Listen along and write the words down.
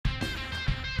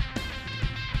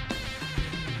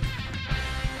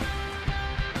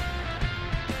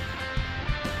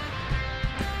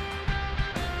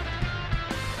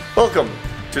Welcome!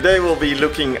 Today we'll be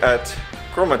looking at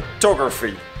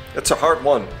chromatography. It's a hard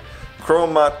one.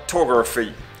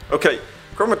 Chromatography. Okay,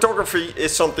 chromatography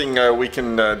is something we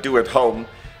can do at home,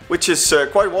 which is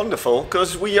quite wonderful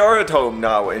because we are at home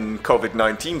now in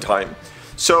COVID-19 time.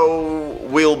 So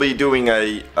we'll be doing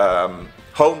a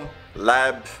home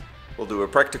lab, we'll do a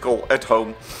practical at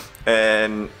home,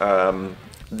 and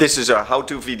this is a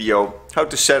how-to video, how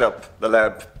to set up the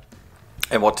lab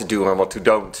and what to do and what to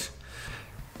don't.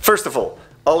 First of all,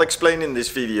 I'll explain in this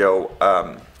video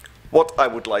what I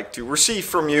would like to receive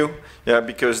from you,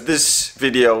 because this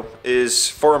video is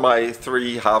for my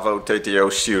 3 Havo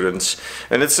TTO students,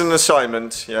 and it's an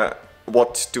assignment,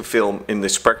 what to film in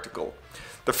this practical.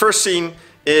 The first scene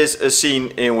is a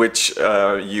scene in which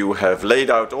you have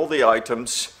laid out all the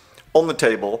items on the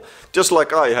table, just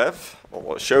like I have.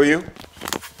 I'll show you.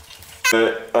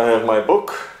 I have my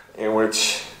book in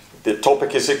which the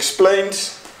topic is explained,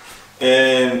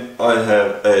 and I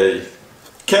have a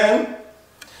can.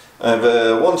 I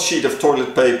have one sheet of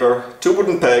toilet paper, 2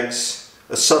 wooden pegs,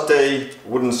 a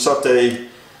wooden satay,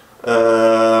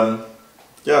 a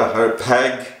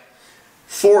peg,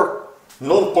 4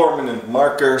 non-permanent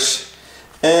markers,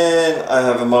 and I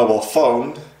have a mobile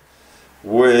phone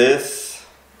with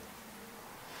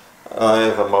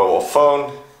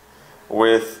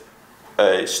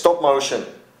a stop motion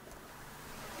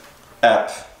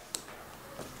app.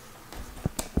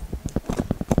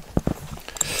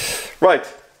 Right,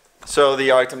 so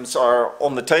the items are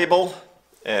on the table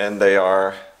and they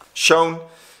are shown,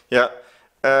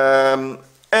 and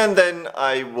then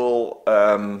I will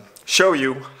show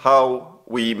you how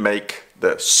we make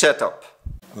the setup.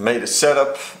 I made a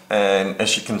setup, and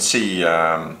as you can see,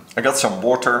 I got some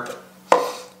water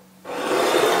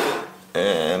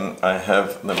and I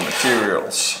have the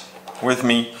materials with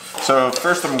me. So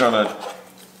first I'm gonna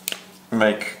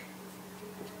make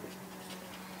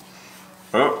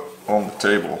on the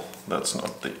table. That's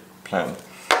not the plan.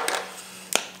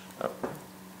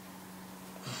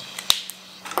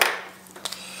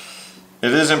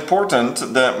 It is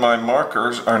important that my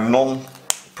markers are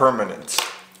non-permanent,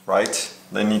 right?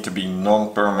 They need to be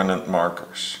non-permanent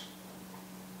markers.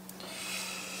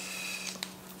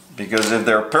 Because if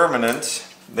they're permanent,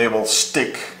 they will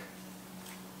stick.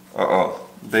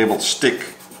 They will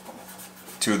stick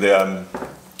to the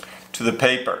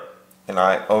paper, and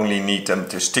I only need them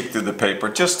to stick to the paper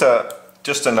just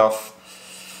enough,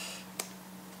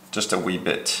 just a wee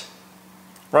bit.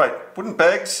 Right, wooden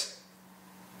pegs.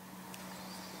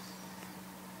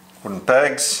 Wooden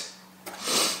pegs.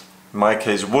 In my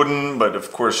case wooden, but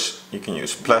of course you can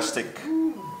use plastic.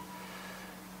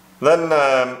 Then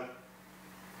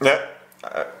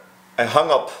I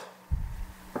hung up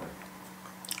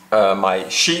my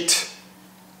sheet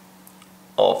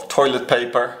of toilet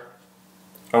paper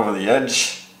over the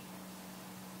edge,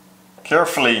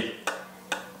 carefully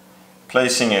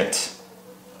placing it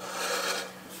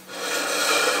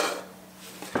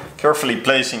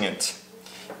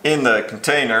in the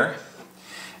container.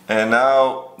 And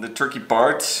now the tricky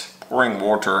part, pouring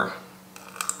water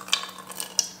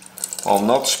while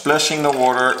not splashing the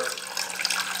water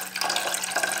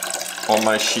on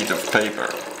my sheet of paper.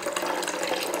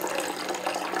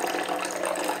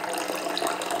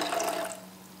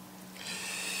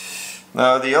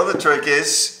 Now the other trick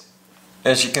is,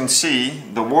 as you can see,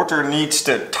 the water needs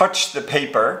to touch the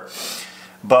paper,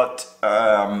 but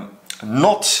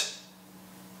not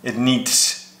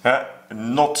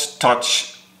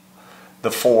touch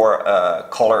the 4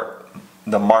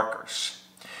 the markers.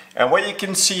 And what you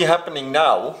can see happening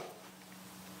now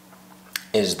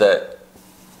is that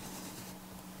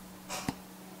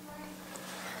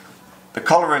the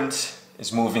colorant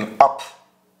is moving up.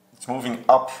 It's moving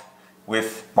up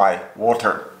with my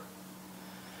water.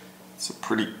 It's a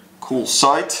pretty cool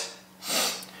sight.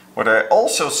 What I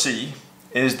also see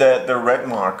is that the red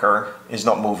marker is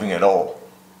not moving at all.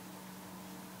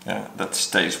 That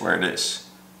stays where it is.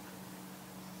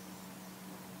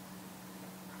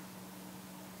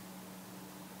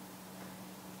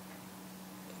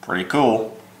 Pretty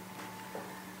cool.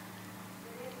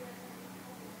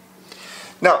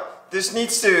 Now this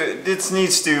needs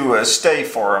to stay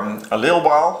for a little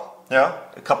while.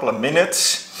 A couple of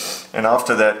minutes, and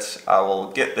after that I will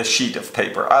get the sheet of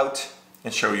paper out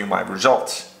and show you my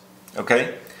results.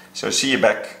 Okay, so see you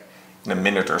back in a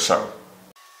minute or so.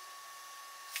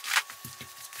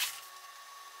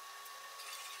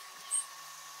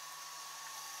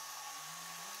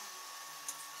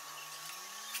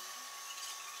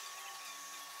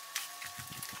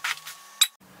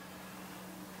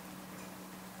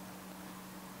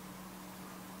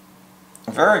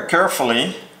 Very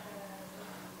carefully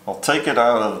I'll take it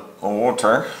out of the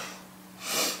water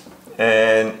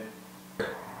and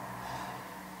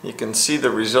you can see the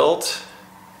result.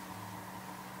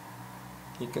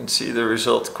 You can see the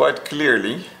result quite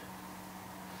clearly.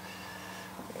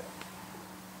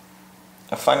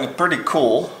 I find it pretty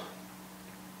cool.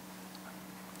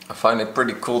 I find it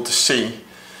pretty cool to see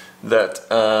that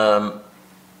the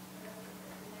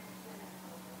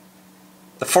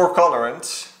 4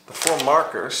 colorants, the 4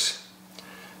 markers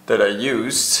that I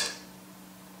used,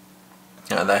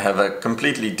 they have a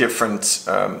completely different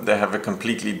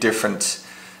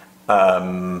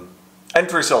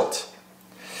end result.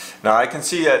 Now I can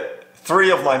see that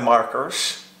 3 of my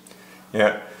markers,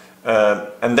 and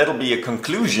that'll be a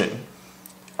conclusion,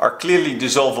 are clearly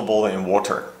dissolvable in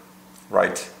water,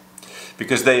 right?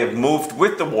 Because they have moved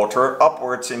with the water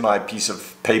upwards in my piece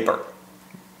of paper,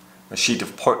 a sheet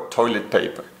of toilet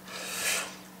paper.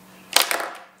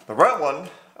 The red one,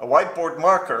 a whiteboard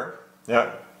marker,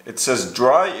 it says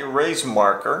dry erase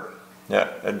marker.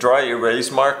 A dry erase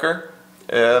marker.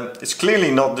 It's clearly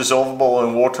not dissolvable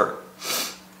in water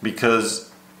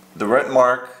because the red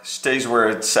mark stays where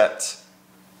it's set.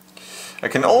 I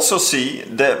can also see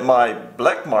that my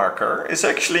black marker is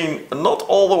actually not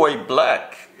all the way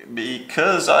black,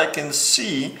 because I can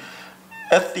see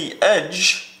at the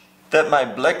edge that my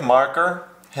black marker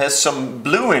has some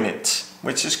blue in it,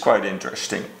 which is quite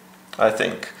interesting, I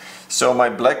think. So my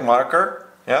black marker,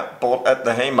 bought at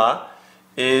the HEMA,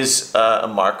 is a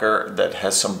marker that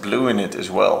has some blue in it as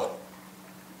well.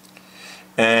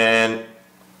 And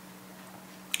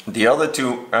the other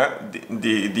two,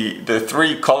 the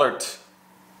 3 colored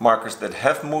markers that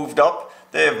have moved up,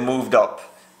 they have moved up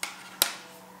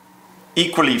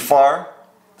equally far,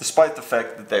 despite the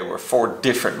fact that they were 4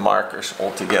 different markers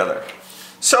altogether.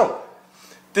 So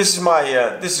this is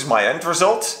my end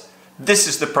result. This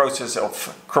is the process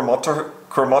of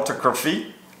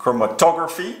chromatography.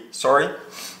 Sorry,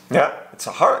 it's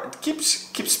a hard. It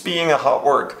keeps being a hard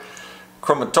word.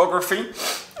 Chromatography,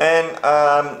 and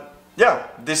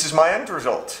this is my end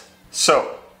result.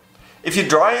 So if you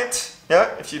dry it,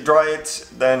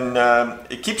 then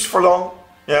it keeps for long.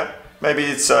 Maybe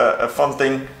it's a fun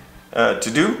thing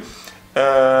to do.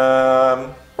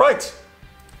 Right,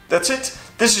 that's it.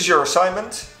 This is your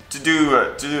assignment to do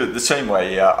it the same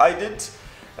way I did.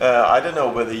 I don't know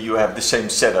whether you have the same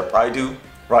setup I do,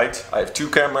 right? I have 2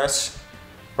 cameras,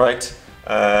 right?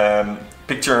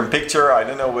 Picture in picture. I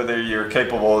don't know whether you're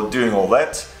capable of doing all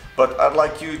that, but I'd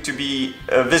like you to be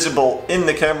visible in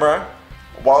the camera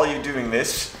while you're doing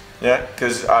this,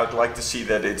 because I'd like to see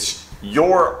that it's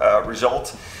your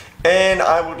result. And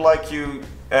I would like you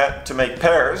to make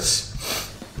pairs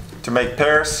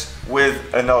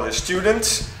with another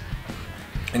student.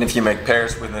 And if you make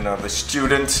pairs with another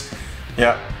student,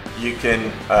 you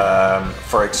can,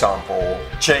 for example,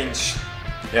 change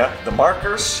the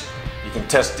markers. You can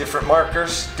test different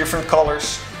markers, different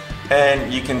colors,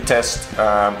 and you can test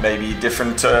maybe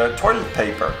different toilet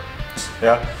paper.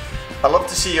 I love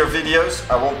to see your videos.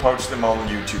 I won't post them on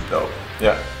YouTube though.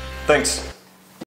 Thanks.